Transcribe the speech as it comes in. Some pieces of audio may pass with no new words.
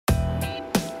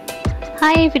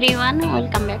Hi everyone,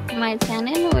 welcome back to my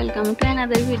channel. Welcome to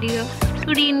another video.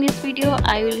 Today in this video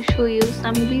I will show you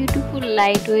some beautiful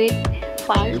lightweight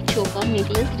pearl choker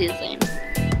necklace designs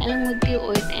along with the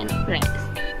weight and price.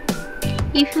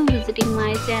 If you visiting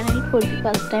my channel for the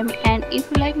first time and if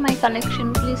you like my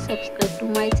collection, please subscribe to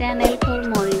my channel for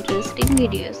more interesting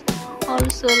videos.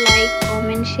 Also like,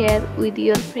 comment, share with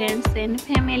your friends and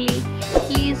family.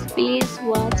 Please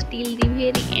watch till the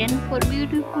very end for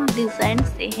beautiful designs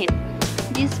ahead.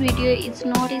 This video is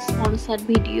not a sponsored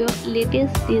video.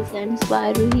 Latest designs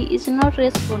by Ruhi is not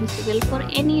responsible for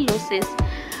any losses.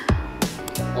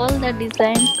 All the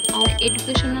designs are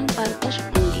educational purpose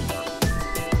only.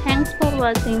 Thanks for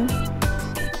watching.